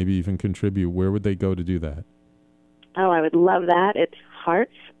nonprofit and maybe even contribute, where would they go to do that? Oh, I would love that. It's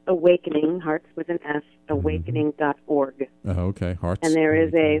Hearts Awakening, Hearts with an S, awakening.org. Oh, okay. Hearts. And there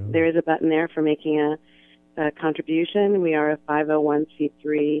is a button there for making a contribution. We are a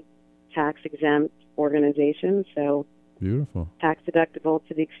 501c3 tax-exempt organization, so beautiful. Tax deductible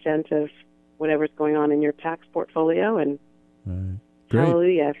to the extent of whatever's going on in your tax portfolio, and Great.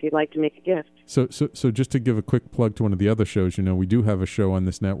 hallelujah if you'd like to make a gift. So just to give a quick plug to one of the other shows, we do have a show on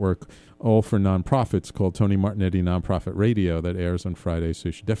this network, all for nonprofits, called Tony Martignetti Nonprofit Radio, that airs on Fridays. So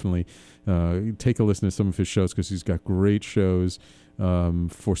you should definitely take a listen to some of his shows, because he's got great shows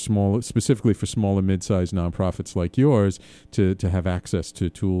specifically for small and mid-sized nonprofits like yours to have access to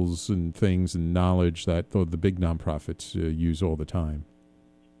tools and things and knowledge that the big nonprofits use all the time.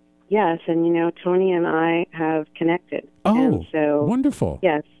 Yes, and Tony and I have connected. Oh, and so, wonderful.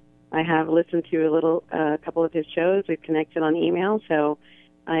 Yes, I have listened to a couple of his shows. We've connected on email, so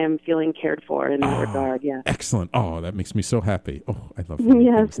I am feeling cared for in that regard, yes. Excellent. Oh, that makes me so happy. Oh, I love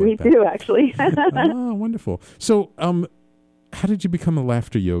yes, me too, actually. Oh, wonderful. So, how did you become a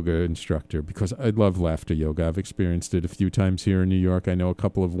laughter yoga instructor? Because I love laughter yoga. I've experienced it a few times here in New York. I know a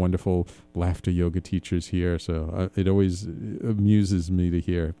couple of wonderful laughter yoga teachers here, so it always amuses me to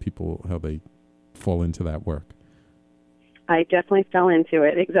hear people, how they fall into that work. I definitely fell into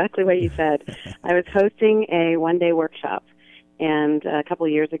it, exactly what you said. I was hosting a one-day workshop and a couple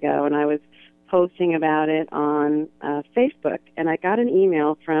of years ago, and I was posting about it on Facebook, and I got an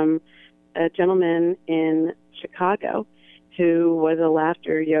email from a gentleman in Chicago who was a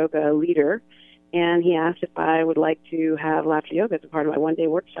laughter yoga leader, and he asked if I would like to have laughter yoga as a part of my one-day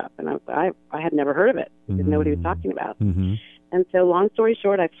workshop. And I had never heard of it. I didn't know what he was talking about. Mm-hmm. And so, long story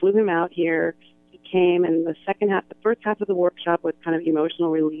short, I flew him out here. He came, and the first half of the workshop was kind of emotional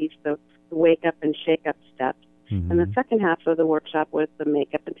release, the wake up and shake up steps. Mm-hmm. And the second half of the workshop was the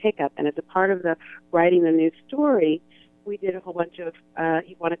make up and take up. And as a part of the writing the new story, we did a whole bunch of,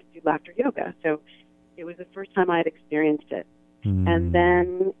 he wanted to do laughter yoga. So it was the first time I had experienced it. Mm-hmm. And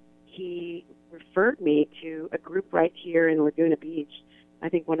then he referred me to a group right here in Laguna Beach, I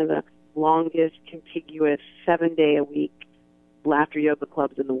think one of the longest contiguous 7-day-a-week laughter yoga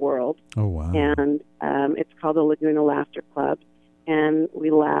clubs in the world. Oh, wow. And it's called the Laguna Laughter Club. And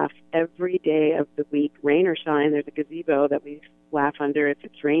we laugh every day of the week, rain or shine. There's a gazebo that we laugh under if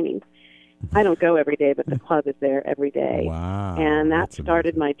it's raining. I don't go every day, but the club is there every day. Wow. And that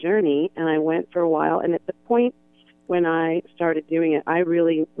started my journey, and I went for a while. And at the point when I started doing it, I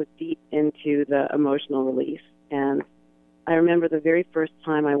really was deep into the emotional release. And I remember the very first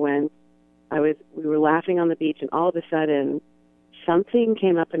time I went, we were laughing on the beach, and all of a sudden, something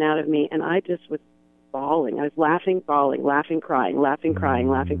came up and out of me, and I just was bawling. I was laughing, bawling, laughing, crying, laughing, crying,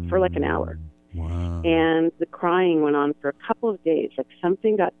 laughing for like an hour. Wow. And the crying went on for a couple of days. Like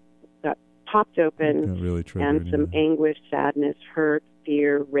something got popped open, really and some anguish, sadness, hurt,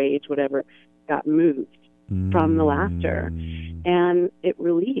 fear, rage, whatever, got moved from the laughter. And it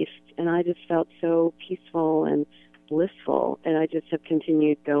released, and I just felt so peaceful and blissful, and I just have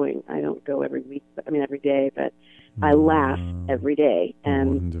continued going. I don't go every day, but I laugh every day. And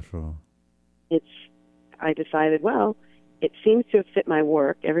wonderful. I decided, well, it seems to have fit my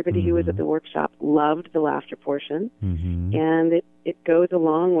work. Everybody who was at the workshop loved the laughter portion, and it goes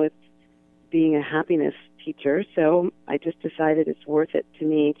along with being a happiness teacher, so I just decided it's worth it to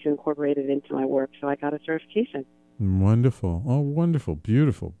me to incorporate it into my work, so I got a certification. Wonderful. Oh, wonderful.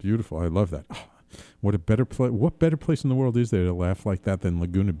 Beautiful, beautiful. I love that. Oh, what better place in the world is there to laugh like that than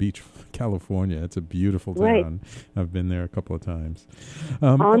Laguna Beach, California? It's a beautiful town. Right. I've been there a couple of times.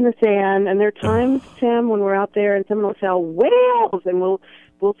 On the sand, and there are times, Sam, when we're out there and someone will say, whales, and we'll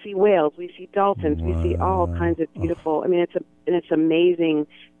see whales, we see dolphins, we see all kinds of beautiful, it's amazing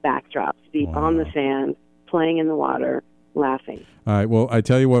backdrop to be on the sand, playing in the water, laughing. All right. Well, I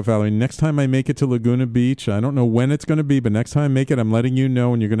tell you what, Valerie, next time I make it to Laguna Beach, I don't know when it's going to be, but next time I make it, I'm letting you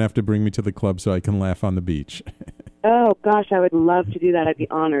know, and you're going to have to bring me to the club so I can laugh on the beach. Oh, gosh, I would love to do that. I'd be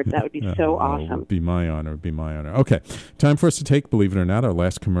honored. That would be so awesome. It would be my honor. It would be my honor. Okay. Time for us to take, believe it or not, our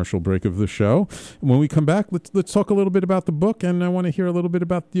last commercial break of the show. When we come back, let's talk a little bit about the book, and I want to hear a little bit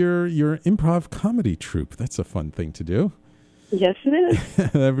about your improv comedy troupe. That's a fun thing to do. Yes, it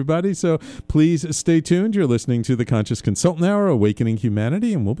is. Everybody, so please stay tuned. You're listening to the Conscious Consultant Hour, Awakening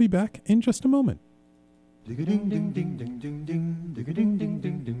Humanity, and we'll be back in just a moment.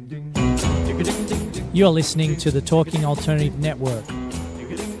 You're listening to the Talking Alternative Network.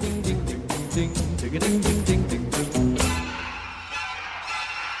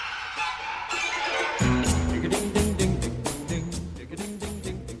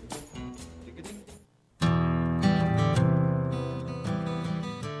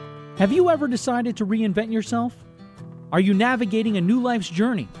 Have you ever decided to reinvent yourself? Are you navigating a new life's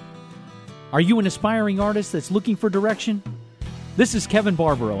journey? Are you an aspiring artist that's looking for direction? This is Kevin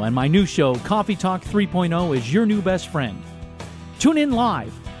Barbaro, and my new show, Coffee Talk 3.0, is your new best friend. Tune in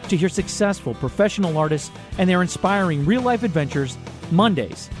live to hear successful professional artists and their inspiring real-life adventures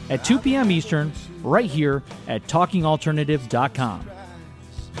Mondays at 2 p.m. Eastern, right here at TalkingAlternative.com.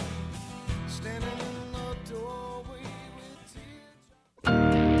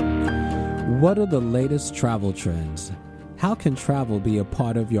 What are the latest travel trends? How can travel be a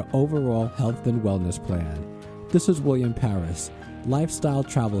part of your overall health and wellness plan? This is William Paris, lifestyle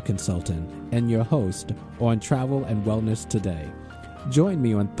travel consultant, and your host on Travel and Wellness Today. Join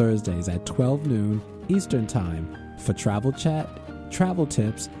me on Thursdays at 12 noon Eastern Time for travel chat, travel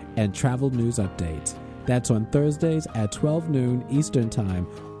tips, and travel news updates. That's on Thursdays at 12 noon Eastern Time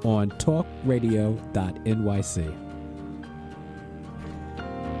on talkradio.nyc.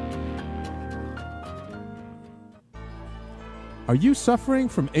 Are you suffering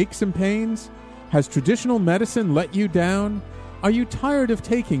from aches and pains? Has traditional medicine let you down? Are you tired of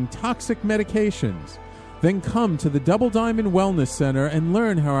taking toxic medications? Then come to the Double Diamond Wellness Center and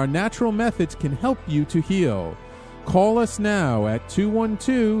learn how our natural methods can help you to heal. Call us now at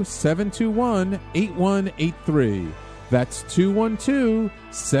 212-721-8183. That's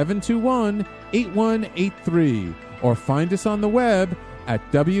 212-721-8183. Or find us on the web at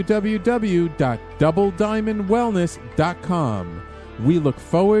www.doublediamondwellness.com. We look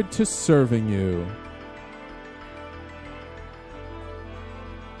forward to serving you.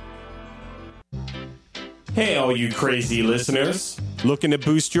 Hey, all you crazy listeners. Looking to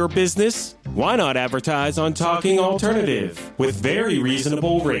boost your business? Why not advertise on Talking Alternative with very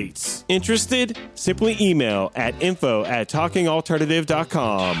reasonable rates? Interested? Simply email at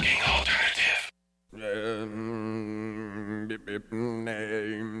info@talkingalternative.com. Talking Alternative.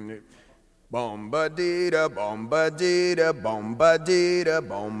 Bombadita, bombadita, bombadita, bombadita,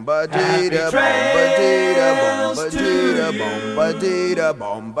 bombadita, bombadita,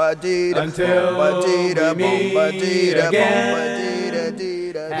 bombadita, until we meet again.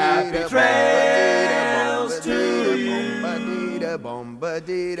 Happy trails to you.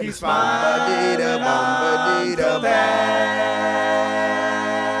 Keep smiling until then.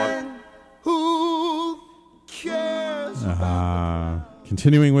 Who cares?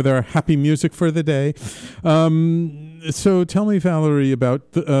 Continuing with our happy music for the day. So tell me, Valerie,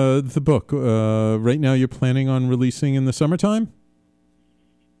 about the book. Right now you're planning on releasing in the summertime?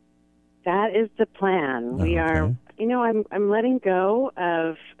 That is the plan. We are, I'm letting go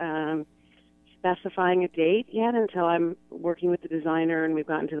of specifying a date yet until I'm working with the designer and we've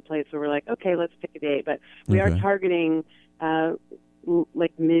gotten to the place where we're like, okay, let's pick a date. But we are targeting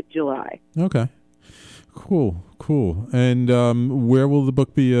like mid-July. Okay. Cool. And where will the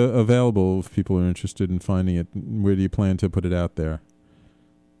book be available if people are interested in finding it? Where do you plan to put it out there?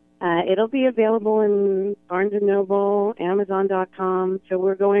 It'll be available in Barnes & Noble, Amazon.com. So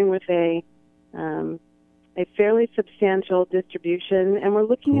we're going with a fairly substantial distribution, and we're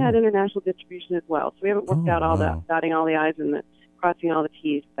looking at international distribution as well. So we haven't worked out all the dotting all the I's and crossing all the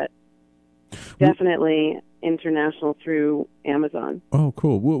T's, but definitely international through Amazon. Oh,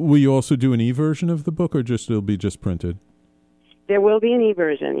 cool. Will you also do an e-version of the book, or it'll be just printed? There will be an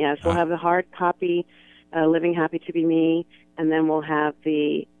e-version, yes. We'll have the hard copy, Living Happy to Be Me, and then we'll have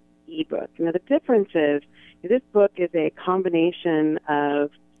the e-book. Now, the difference is this book is a combination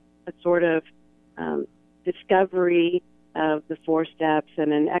of a sort of discovery of the 4 steps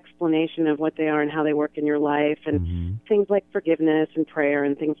and an explanation of what they are and how they work in your life, and things like forgiveness and prayer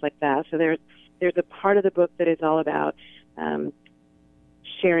and things like that. So there's a part of the book that is all about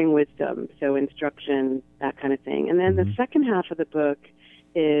sharing wisdom, so instruction, that kind of thing. And then the second half of the book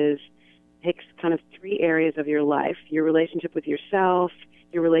takes kind of 3 areas of your life: your relationship with yourself,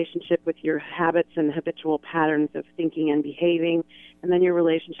 your relationship with your habits and habitual patterns of thinking and behaving, and then your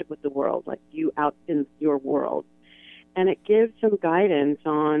relationship with the world, like you out in your world. And it gives some guidance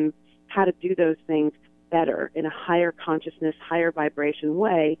on how to do those things better in a higher consciousness, higher vibration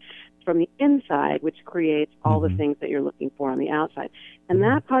way from the inside, which creates all the things that you're looking for on the outside. And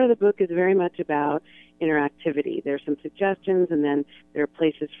that part of the book is very much about interactivity. There's some suggestions, and then there are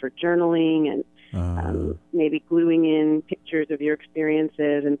places for journaling and maybe gluing in pictures of your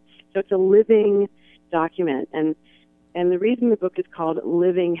experiences. And so it's a living document. And the reason the book is called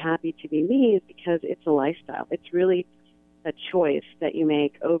Living Happy to Be Me is because it's a lifestyle. It's really a choice that you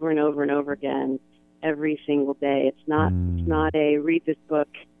make over and over and over again every single day. It's not a read this book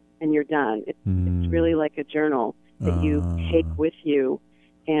and you're done. It's really like a journal that you take with you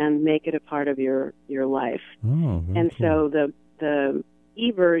and make it a part of your life. And so the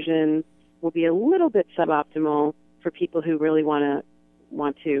e-version will be a little bit suboptimal for people who really want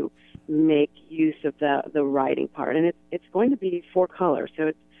to make use of the writing part. And it's going to be 4 colors, so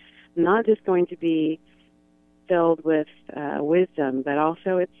it's not just going to be filled with wisdom, but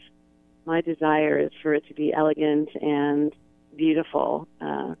also my desire is for it to be elegant and beautiful.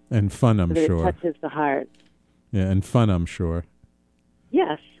 And fun, I'm so that sure. It touches the heart. Yeah, and fun, I'm sure.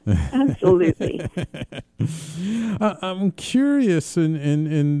 Yes, absolutely. I'm curious,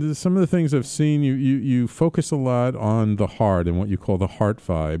 in some of the things I've seen, you focus a lot on the heart and what you call the heart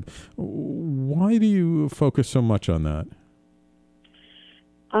vibe. Why do you focus so much on that?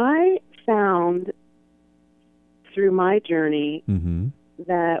 I found through my journey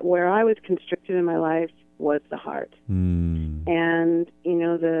that where I was constricted in my life was the heart. And,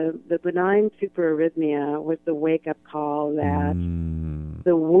 the benign superarrhythmia was the wake-up call that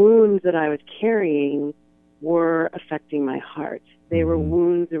the wounds that I was carrying were affecting my heart. They were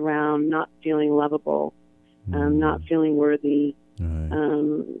wounds around not feeling lovable, not feeling worthy,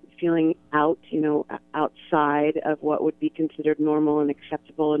 feeling outside of what would be considered normal and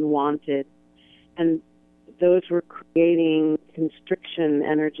acceptable and wanted. And those were creating constriction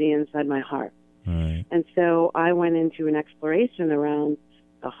energy inside my heart. Right. And so I went into an exploration around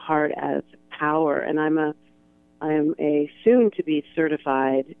the heart as power, and I am a soon-to-be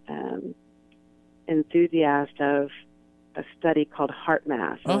certified enthusiast of a study called Heart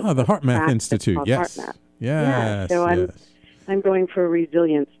Math. The Heart Math Institute, yes. Heart Math. Yes. So yes. I'm going for a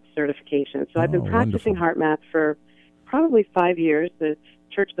resilience certification. So I've been practicing wonderful. Heart Math for probably 5 years. The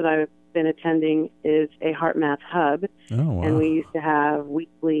church that I've been attending is a Heart Math hub, and we used to have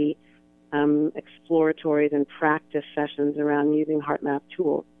weekly exploratories and practice sessions around using Heart Math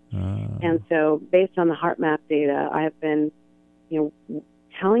tools. And so based on the Heart Math data, I have been,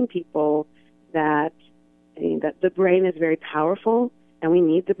 telling people that the brain is very powerful and we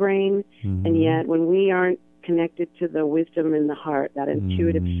need the brain. And yet when we aren't connected to the wisdom in the heart, that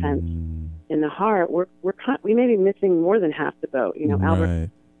intuitive sense in the heart, we may be missing more than half the boat. Albert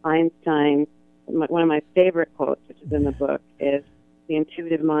Einstein, one of my favorite quotes, which is in the book, is, "The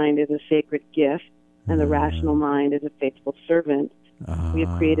intuitive mind is a sacred gift, and the rational mind is a faithful servant." We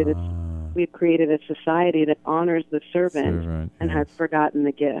have created a society that honors the servant and has forgotten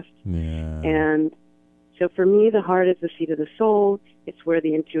the gift. Yeah. And so for me, the heart is the seat of the soul. It's where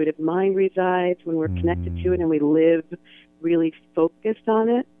the intuitive mind resides. When we're connected to it and we live really focused on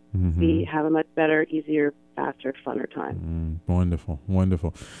it, we have a much better, easier, faster, funner time. Wonderful,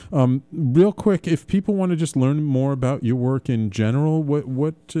 wonderful. Real quick, if people want to just learn more about your work in general,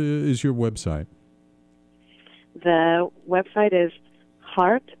 what is your website? The website is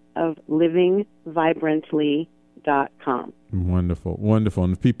heartoflivingvibrantly.com. Wonderful, wonderful.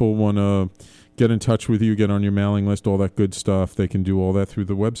 And if people want to get in touch with you, get on your mailing list, all that good stuff, they can do all that through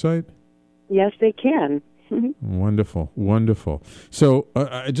the website? Yes, they can. Wonderful, wonderful. So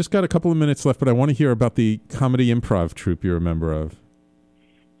I just got a couple of minutes left, but I want to hear about the comedy improv troupe you're a member of.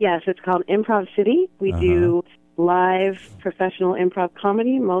 Yes, it's called Improv City. We do live professional improv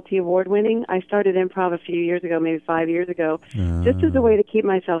comedy, multi-award winning. I started improv a few years ago, maybe 5 years ago, just as a way to keep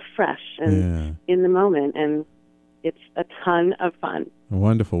myself fresh and in the moment. And it's a ton of fun.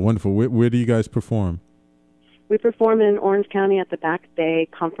 Wonderful, wonderful. Where do you guys perform? We perform in Orange County at the Back Bay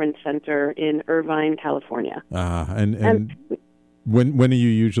Conference Center in Irvine, California. And when are you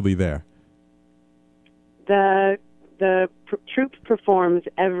usually there? The troupe performs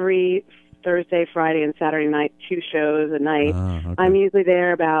every Thursday, Friday, and Saturday night, 2 shows a night. Okay. I'm usually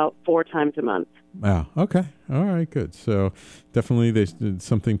there about 4 times a month. Okay. All right, good. So definitely there's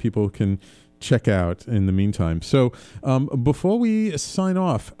something people can check out in the meantime. So before we sign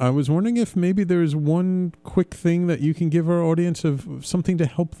off, I was wondering if maybe there's one quick thing that you can give our audience of something to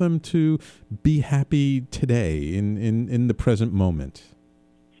help them to be happy today in the present moment.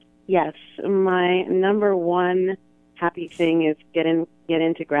 Yes. My number one happy thing is get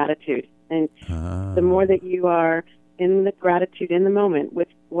into gratitude. And the more that you are in the gratitude in the moment with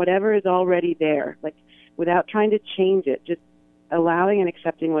whatever is already there, like without trying to change it, just allowing and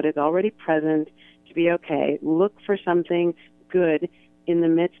accepting what is already present to be okay. Look for something good in the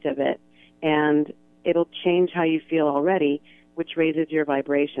midst of it, and it'll change how you feel already, which raises your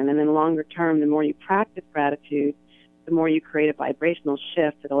vibration. And then longer term, the more you practice gratitude, the more you create a vibrational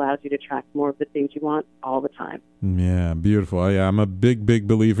shift that allows you to attract more of the things you want all the time. Yeah, beautiful. I'm a big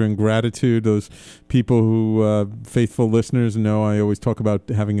believer in gratitude. Those people who, faithful listeners know, I always talk about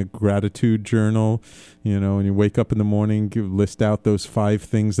having a gratitude journal. When you wake up in the morning, list out those 5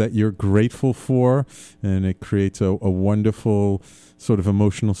 things that you're grateful for, and it creates a wonderful sort of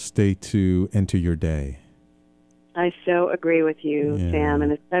emotional state to enter your day. I so agree with you, Sam,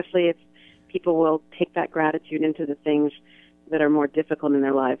 and especially if people will take that gratitude into the things that are more difficult in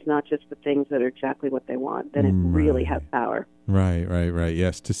their lives, not just the things that are exactly what they want, then it really has power. Right.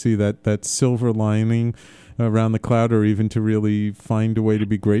 Yes, to see that silver lining around the cloud, or even to really find a way to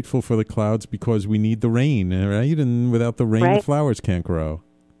be grateful for the clouds, because we need the rain, right? And without the rain, the flowers can't grow.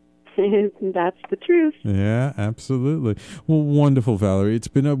 That's the truth. Yeah, absolutely. Well, wonderful, Valerie. It's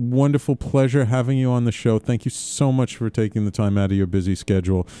been a wonderful pleasure having you on the show. Thank you so much for taking the time out of your busy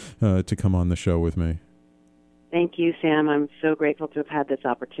schedule to come on the show with me. Thank you, Sam. I'm so grateful to have had this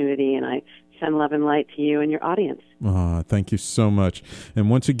opportunity, and I send love and light to you and your audience. Thank you so much. And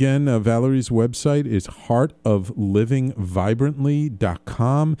once again, Valerie's website is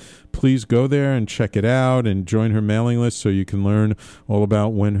heartoflivingvibrantly.com. Please go there and check it out and join her mailing list so you can learn all about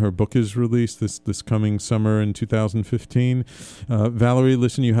when her book is released this coming summer in 2015. Valerie,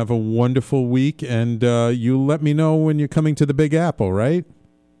 listen, you have a wonderful week, and you let me know when you're coming to the Big Apple, right?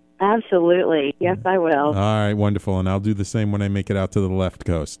 Absolutely. Yes, I will. All right, wonderful. And I'll do the same when I make it out to the left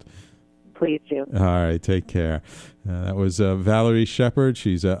coast. Please do. All right, take care. That was Valerie Sheppard.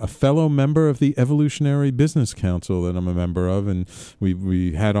 She's a fellow member of the Evolutionary Business Council that I'm a member of, and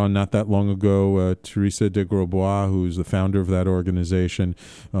we had on not that long ago Teresa de Grosbois, who's the founder of that organization.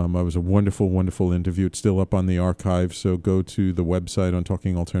 It was a wonderful, wonderful interview. It's still up on the archive, so go to the website on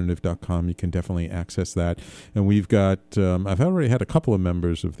talkingalternative.com. You can definitely access that. And we've got, I've already had a couple of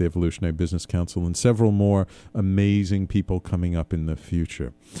members of the Evolutionary Business Council and several more amazing people coming up in the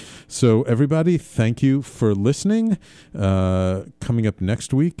future. So everybody, thank you for listening. Coming up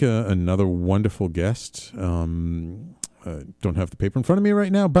next week, another wonderful guest. Don't have the paper in front of me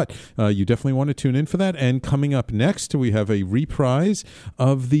right now, but you definitely want to tune in for that. And coming up next, we have a reprise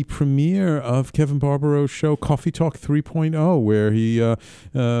of the premiere of Kevin Barbaro's show, Coffee Talk 3.0, where he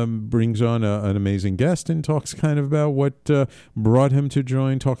brings on an amazing guest and talks kind of about what brought him to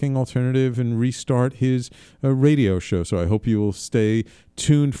join Talking Alternative and restart his radio show. So I hope you will stay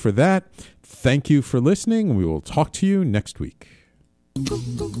tuned for that. Thank you for listening. We will talk to you next week.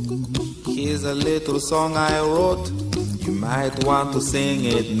 Here's a little song I wrote. You might want to sing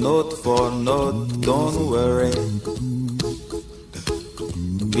it note for note. Don't worry.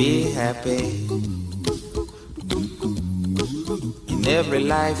 Be happy. In every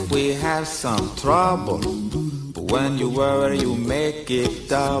life we have some trouble. But when you worry, you make it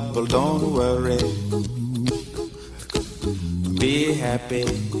double. Don't worry. Be happy.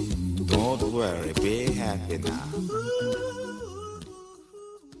 Don't worry, be happy now.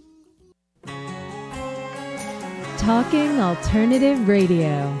 Talking Alternative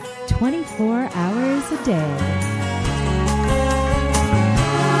Radio, 24 hours a day.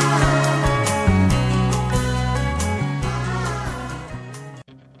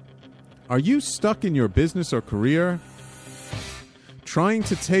 Are you stuck in your business or career? Trying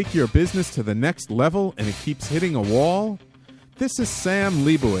to take your business to the next level and it keeps hitting a wall? This is Sam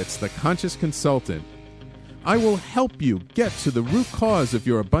Leibowitz, the Conscious Consultant. I will help you get to the root cause of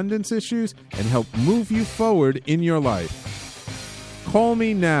your abundance issues and help move you forward in your life. Call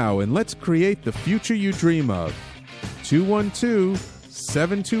me now and let's create the future you dream of.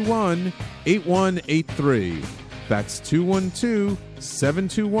 212-721-8183. That's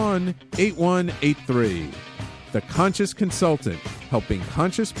 212-721-8183. The Conscious Consultant, helping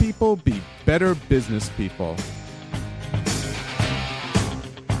conscious people be better business people.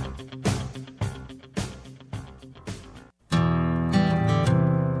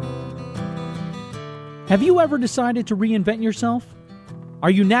 Have you ever decided to reinvent yourself? Are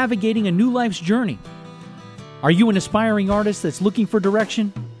you navigating a new life's journey? Are you an aspiring artist that's looking for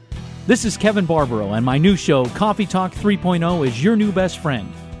direction? This is Kevin Barbaro, and my new show, Coffee Talk 3.0, is your new best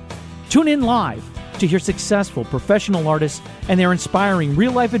friend. Tune in live to hear successful professional artists and their inspiring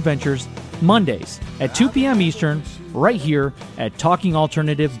real-life adventures Mondays at 2 p.m. Eastern, right here at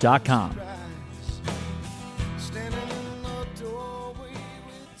TalkingAlternative.com.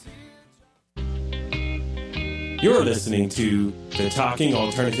 You're listening to the Talking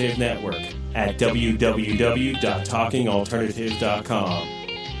Alternative Network at www.talkingalternative.com.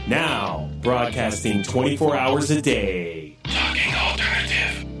 Now, broadcasting 24 hours a day. Talking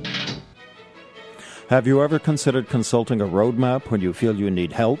Alternative. Have you ever considered consulting a roadmap when you feel you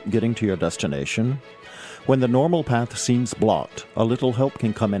need help getting to your destination? When the normal path seems blocked, a little help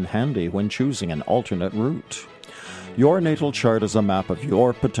can come in handy when choosing an alternate route. Your natal chart is a map of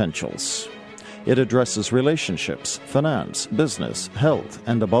your potentials. It addresses relationships, finance, business, health,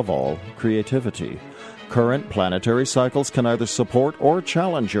 and above all, creativity. Current planetary cycles can either support or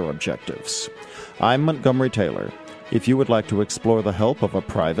challenge your objectives. I'm Montgomery Taylor. If you would like to explore the help of a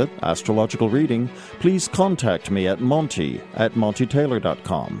private astrological reading, please contact me at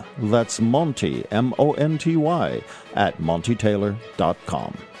monty@montytaylor.com. That's Monty, M-O-N-T-Y, at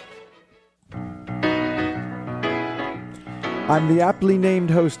montytaylor.com. I'm the aptly named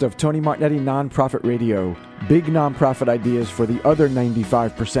host of Tony Martignetti Nonprofit Radio, big nonprofit ideas for the other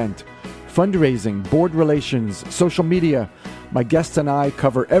 95%. Fundraising, board relations, social media. My guests and I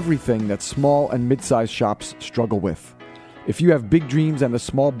cover everything that small and mid-sized shops struggle with. If you have big dreams and a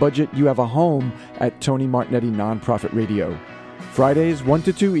small budget, you have a home at Tony Martignetti Nonprofit Radio. Fridays 1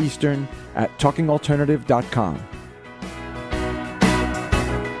 to 2 Eastern at talkingalternative.com.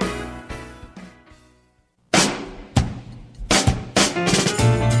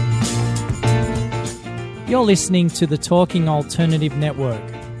 You're listening to the Talking Alternative Network.